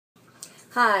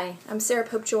Hi, I'm Sarah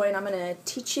Popejoy, and I'm going to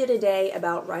teach you today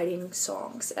about writing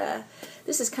songs.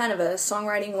 This is kind of a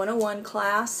songwriting 101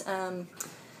 class. We're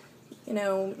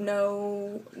not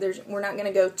going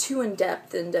to go too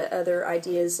in-depth into other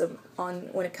ideas on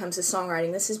when it comes to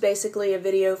songwriting. This is basically a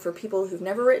video for people who've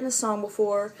never written a song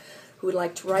before, who would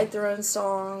like to write their own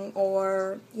song,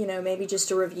 or maybe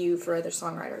just a review for other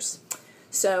songwriters.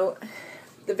 So,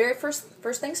 the very first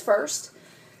things first.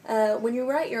 When you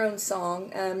write your own song,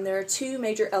 there are two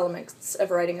major elements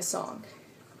of writing a song.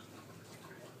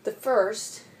 The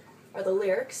first are the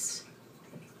lyrics,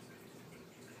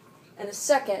 and the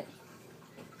second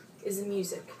is the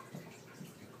music.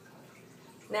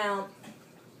 Now,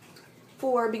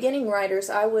 for beginning writers,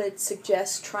 I would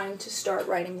suggest trying to start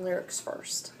writing lyrics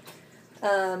first.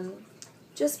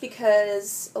 Just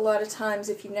because a lot of times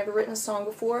if you've never written a song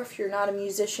before, if you're not a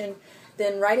musician,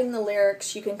 then writing the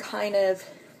lyrics, you can kind of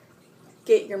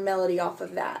get your melody off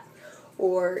of that,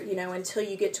 or until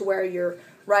you get to where you're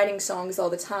writing songs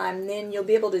all the time, then you'll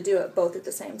be able to do it both at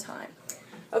the same time.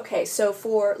 Okay, so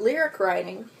for lyric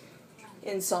writing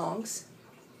in songs,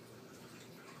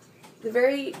 the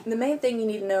main thing you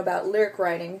need to know about lyric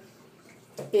writing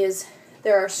is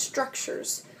there are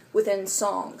structures within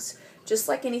songs, just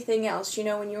like anything else.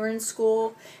 When you were in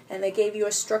school and they gave you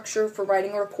a structure for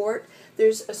writing a report,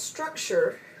 there's a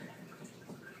structure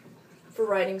for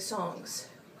writing songs.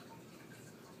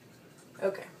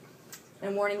 Okay,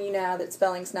 I'm warning you now that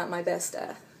spelling's not my best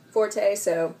forte,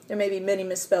 so there may be many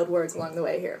misspelled words along the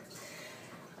way here.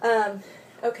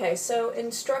 Okay, so in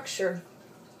structure,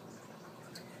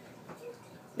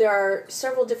 there are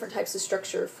several different types of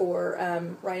structure for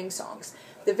writing songs.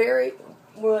 The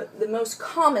most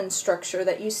common structure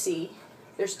that you see,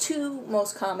 there's two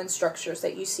most common structures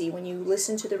that you see when you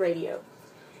listen to the radio.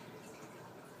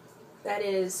 That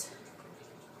is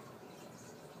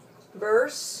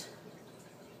verse,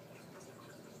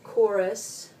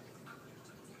 chorus,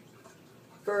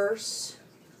 verse,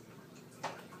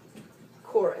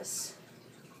 chorus.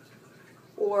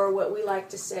 Or what we like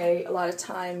to say a lot of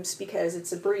times, because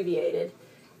it's abbreviated,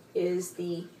 is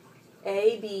the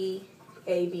A-B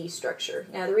structure.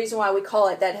 Now the reason why we call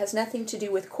it that has nothing to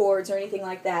do with chords or anything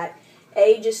like that.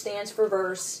 A just stands for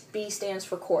verse, B stands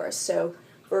for chorus. So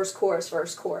verse,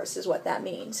 chorus is what that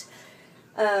means.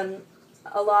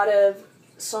 A lot of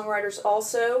songwriters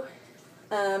also,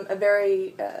 a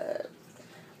very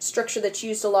structure that's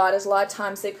used a lot is a lot of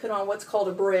times they put on what's called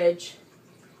a bridge,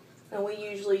 and we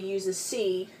usually use a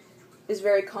C, is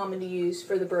very common to use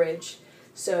for the bridge.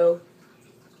 So,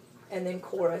 and then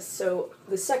chorus. So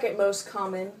the second most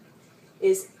common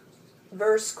is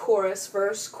verse, chorus,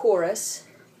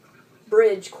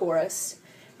 bridge, chorus.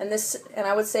 And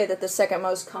I would say that the second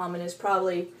most common is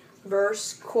probably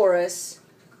verse, chorus,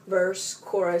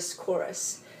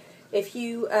 chorus. If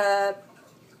you,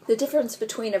 the difference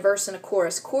between a verse and a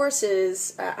chorus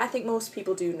is, I think most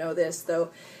people do know this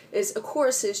though, is a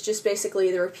chorus is just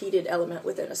basically the repeated element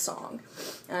within a song.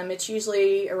 It's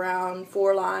usually around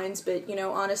 4 lines, but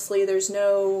honestly there's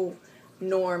no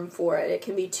norm for it. It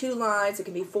can be 2 lines, it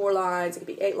can be 4 lines, it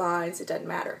can be 8 lines, it doesn't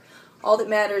matter. All that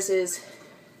matters is,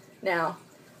 now,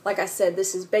 like I said,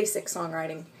 this is basic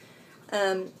songwriting.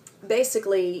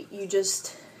 Basically, you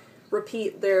just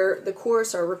repeat the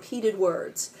chorus are repeated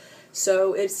words.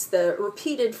 So it's the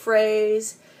repeated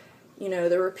phrase,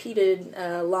 the repeated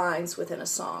lines within a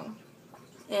song.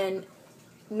 And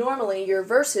normally your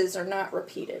verses are not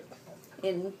repeated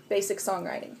in basic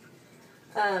songwriting.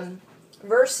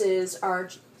 Verses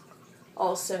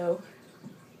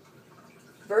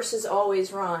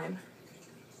always rhyme.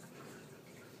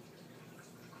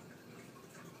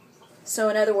 So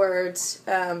in other words,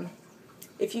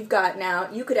 if you've got, now,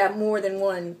 you could have more than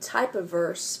one type of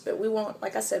verse, but we won't,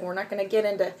 like I said, we're not going to get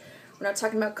into, we're not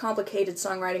talking about complicated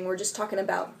songwriting, we're just talking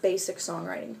about basic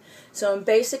songwriting. So in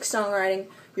basic songwriting,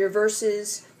 your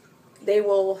verses, the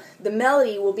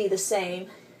melody will be the same.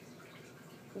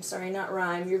 I'm sorry, not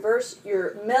rhyme.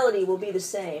 Your melody will be the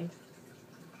same.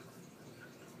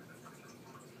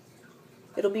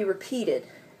 It'll be repeated.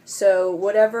 So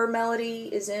whatever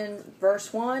melody is in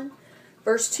verse 1,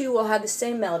 verse 2 will have the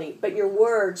same melody, but your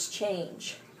words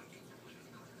change.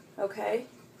 Okay?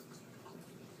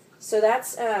 So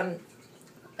that's a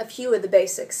few of the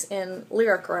basics in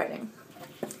lyric writing.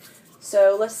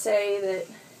 So let's say that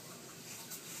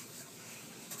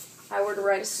I were to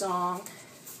write a song,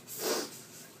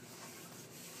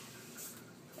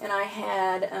 and I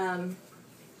had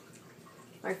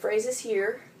my phrases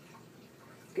here,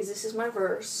 because this is my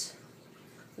verse,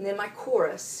 and then my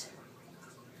chorus.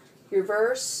 Your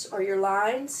verse or your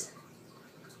lines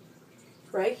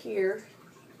right here,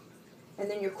 And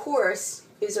then your chorus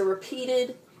is a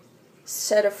repeated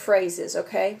set of phrases,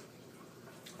 okay?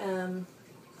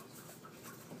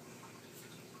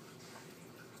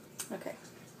 Okay.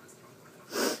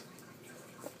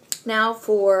 Now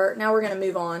we're going to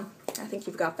move on. I think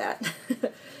you've got that.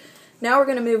 Now we're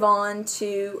going to move on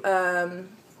to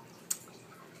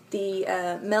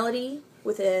the melody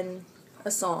within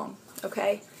a song,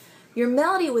 okay? Your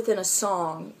melody within a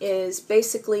song is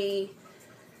basically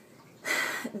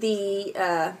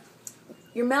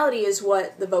your melody is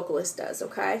what the vocalist does,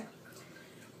 okay?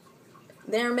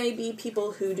 There may be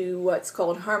people who do what's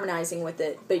called harmonizing with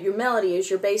it, but your melody is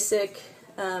your basic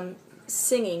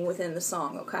singing within the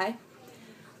song, okay?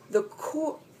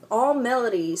 All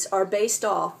melodies are based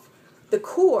off the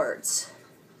chords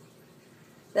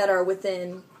that are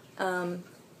within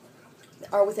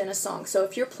a song. So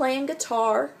if you're playing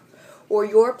guitar or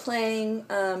you're playing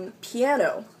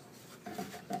piano,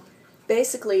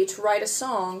 basically to write a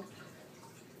song,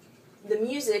 the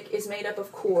music is made up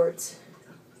of chords.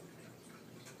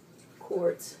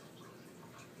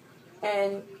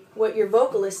 And what your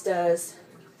vocalist does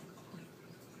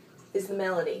is the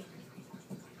melody.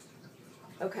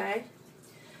 Okay?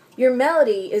 Your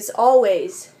melody is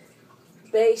always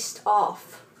based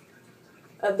off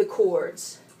of the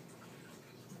chords.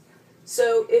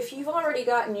 So if you've already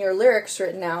gotten your lyrics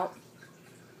written out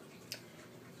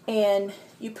and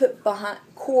you put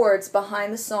chords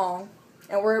behind the song,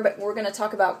 and we're going to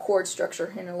talk about chord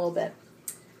structure in a little bit,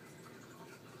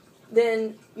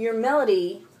 then your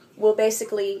melody will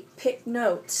basically pick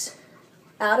notes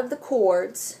out of the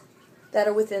chords that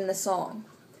are within the song.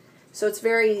 So it's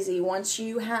very easy. Once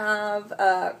you have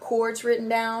chords written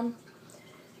down,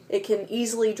 it can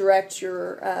easily direct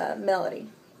your melody.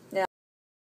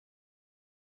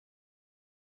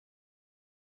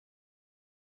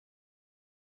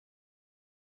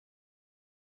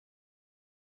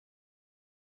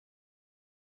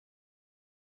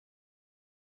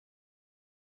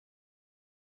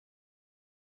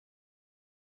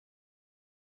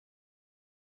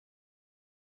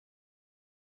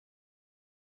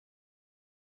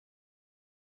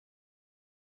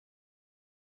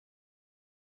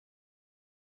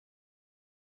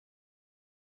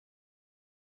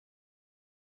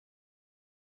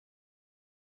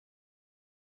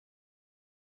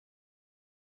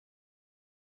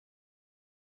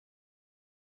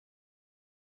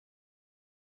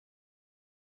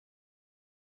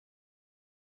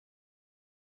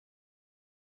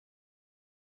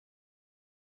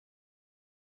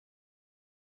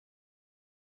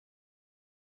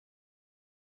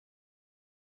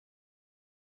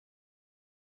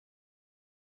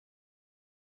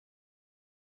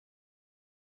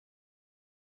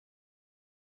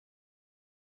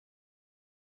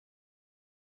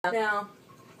 Now,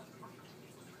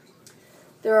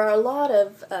 there are a lot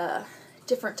of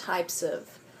different types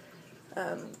of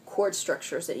chord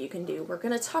structures that you can do. We're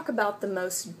going to talk about the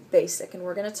most basic, and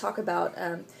we're going to talk about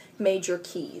major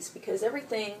keys, because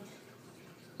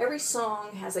every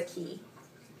song has a key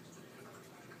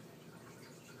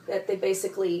that they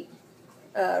basically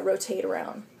rotate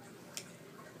around.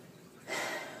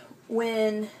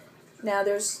 Now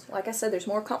there's, like I said, there's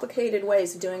more complicated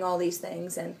ways of doing all these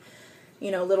things, and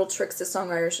little tricks that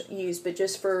songwriters use, but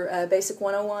just for basic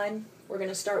 101, we're going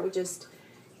to start with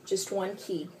just one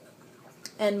key.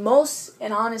 And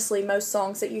honestly, most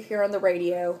songs that you hear on the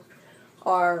radio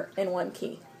are in one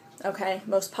key. Okay?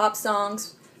 Most pop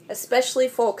songs, especially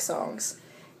folk songs,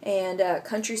 and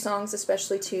country songs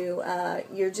especially too,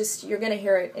 you're going to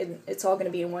hear it, and it's all going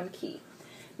to be in one key.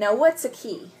 Now, what's a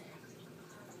key?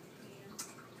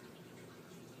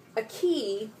 A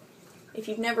key, if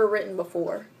you've never written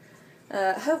before,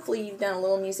 hopefully you've done a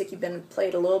little music, you've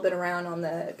played a little bit around on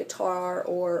the guitar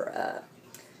or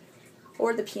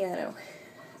the piano.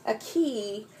 A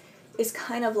key is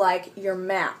kind of like your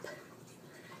map.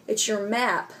 It's your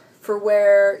map for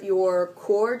where your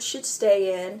chords should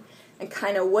stay in and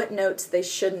kind of what notes they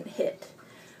shouldn't hit.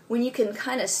 When you can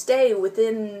kind of stay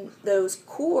within those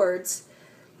chords,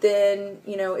 then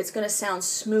it's going to sound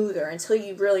smoother until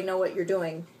you really know what you're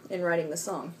doing in writing the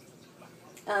song.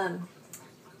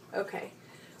 Okay,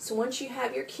 so once you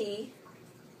have your key,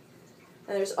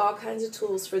 and there's all kinds of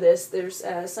tools for this. There's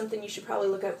something you should probably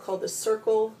look up called the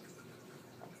circle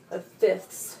of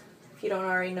fifths, if you don't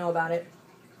already know about it.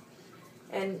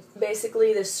 And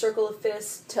basically this circle of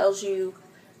fifths tells you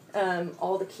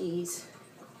all the keys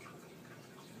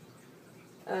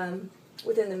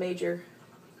within the major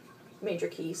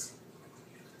keys.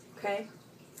 Okay?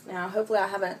 Now, hopefully I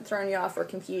haven't thrown you off or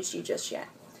confused you just yet.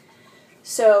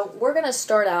 So we're going to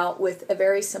start out with a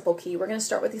very simple key. We're going to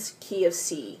start with this key of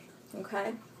C.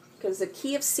 okay? Because the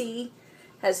key of C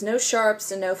has no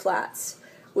sharps and no flats,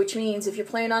 which means if you're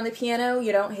playing on the piano,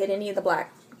 you don't hit any of the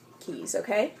black keys,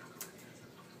 okay?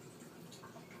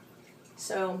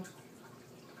 So,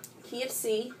 key of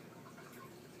C,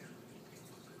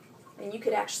 and you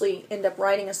could actually end up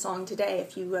writing a song today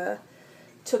if you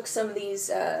took some of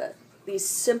these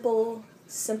simple,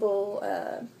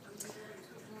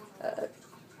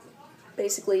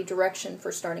 basically direction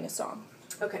for starting a song.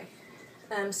 Okay,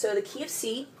 so the key of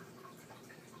C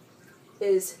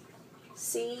is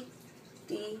C,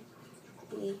 D,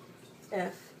 E,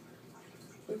 F,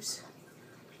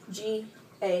 G,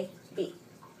 A, B.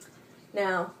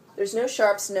 Now, there's no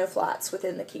sharps, no flats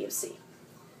within the key of C.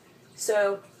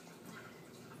 So,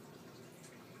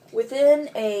 within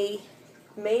a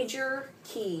major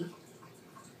key,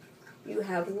 you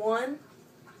have 1,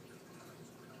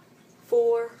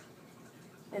 4,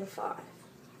 and 5.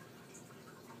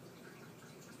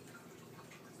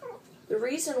 The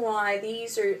reason why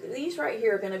these right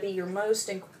here are going to be your most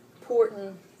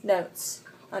important notes,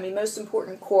 most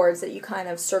important chords that you kind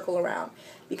of circle around,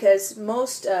 because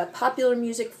most popular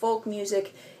music, folk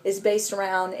music, is based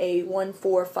around a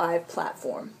 1-4-5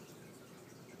 platform.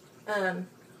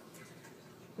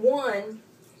 1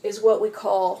 is what we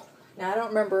call, now I don't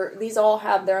remember, these all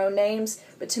have their own names,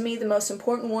 but to me the most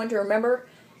important one to remember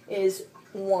is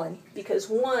 1, because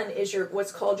 1 is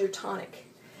what's called your tonic.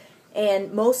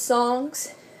 And most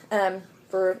songs,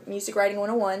 for Music Writing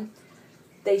 101,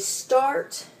 they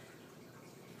start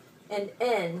and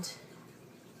end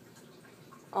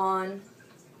on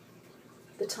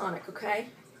the tonic, okay?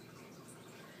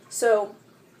 So,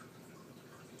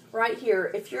 right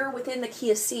here, if you're within the key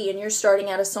of C and you're starting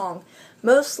out a song,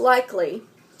 most likely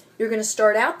you're going to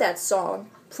start out that song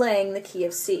playing the key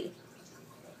of C.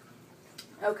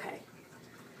 Okay,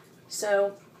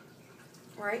 so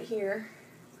right here,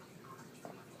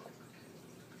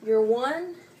 your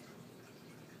 1,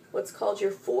 what's called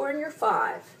your 4 and your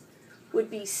 5,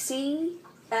 would be C,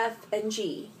 F, and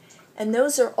G. And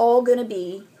those are all going to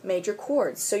be major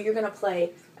chords. So you're going to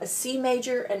play a C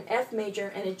major, an F major,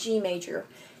 and a G major.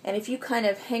 And if you kind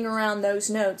of hang around those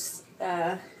notes,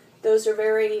 those are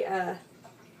going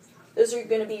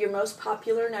to be your most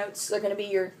popular notes. They're going to be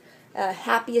your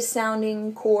happiest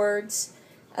sounding chords,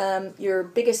 your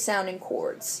biggest sounding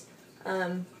chords.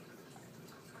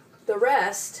 The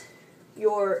rest,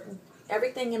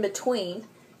 everything in between,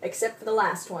 except for the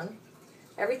last one,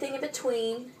 everything in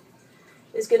between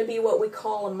is going to be what we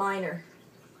call a minor,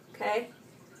 okay?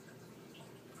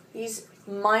 These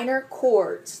minor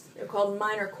chords, they're called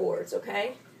minor chords,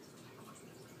 okay?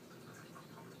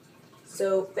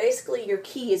 So basically your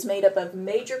key is made up of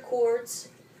major chords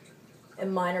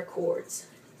and minor chords.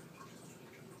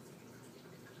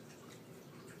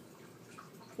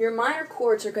 Your minor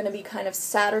chords are going to be kind of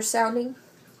sadder sounding,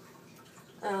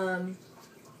 and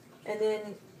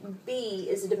then B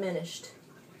is diminished.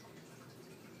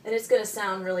 And it's going to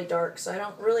sound really dark, so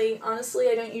honestly,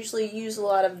 I don't usually use a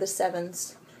lot of the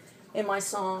 7s in my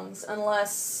songs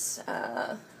unless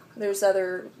there's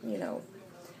other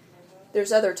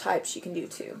types you can do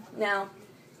too. Now,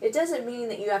 it doesn't mean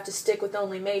that you have to stick with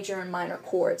only major and minor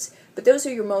chords, but those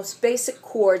are your most basic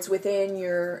chords within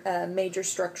your major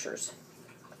structures.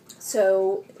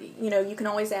 So, you can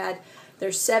always add,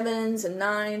 there's 7s and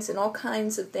 9s and all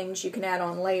kinds of things you can add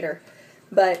on later.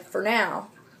 But for now,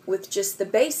 with just the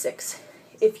basics,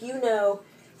 if you know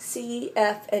C,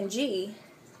 F, and G,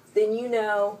 then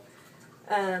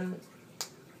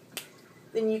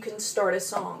then you can start a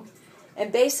song.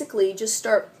 And basically just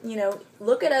start,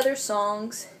 look at other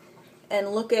songs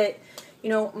and look at,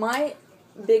 my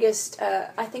biggest,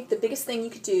 I think the biggest thing you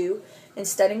could do in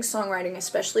studying songwriting,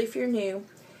 especially if you're new,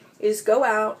 is go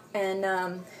out and,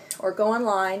 or go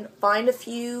online, find a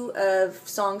few of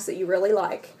songs that you really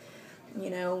like,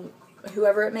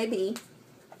 whoever it may be,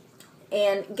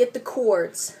 and get the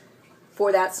chords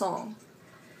for that song.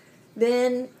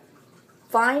 Then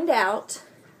find out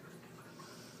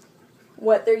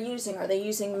what they're using. Are they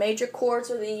using major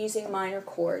chords or are they using minor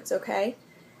chords, okay?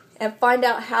 And find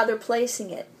out how they're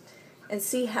placing it and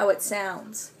see how it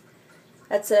sounds.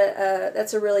 That's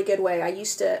a really good way. I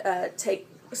used to take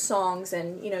songs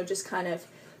and, just kind of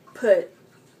put,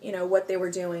 what they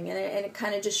were doing, and it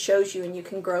kind of just shows you and you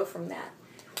can grow from that.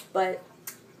 But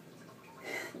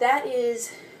that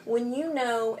is when you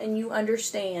know and you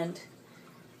understand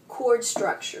chord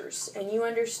structures and you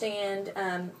understand,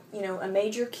 a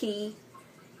major key,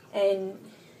 and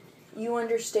you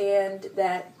understand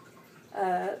that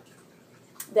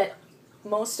that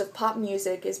most of pop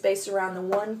music is based around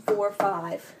the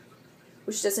 1-4-5,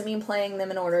 which doesn't mean playing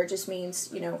them in order. It just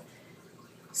means,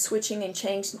 switching and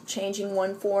changing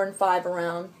 1, 4, and 5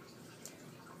 around,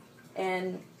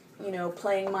 and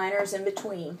playing minors in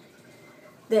between,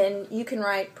 then you can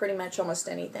write pretty much almost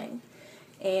anything.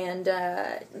 And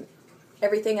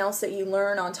everything else that you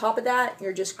learn on top of that,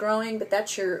 you're just growing, but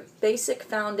that's your basic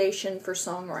foundation for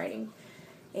songwriting.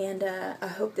 And I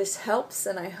hope this helps,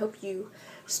 and I hope you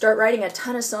start writing a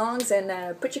ton of songs,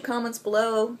 and put your comments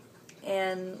below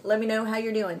and let me know how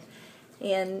you're doing.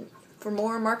 And for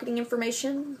more marketing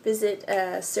information, visit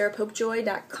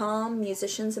sarahpopejoy.com,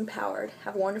 Musicians Empowered.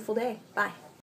 Have a wonderful day. Bye.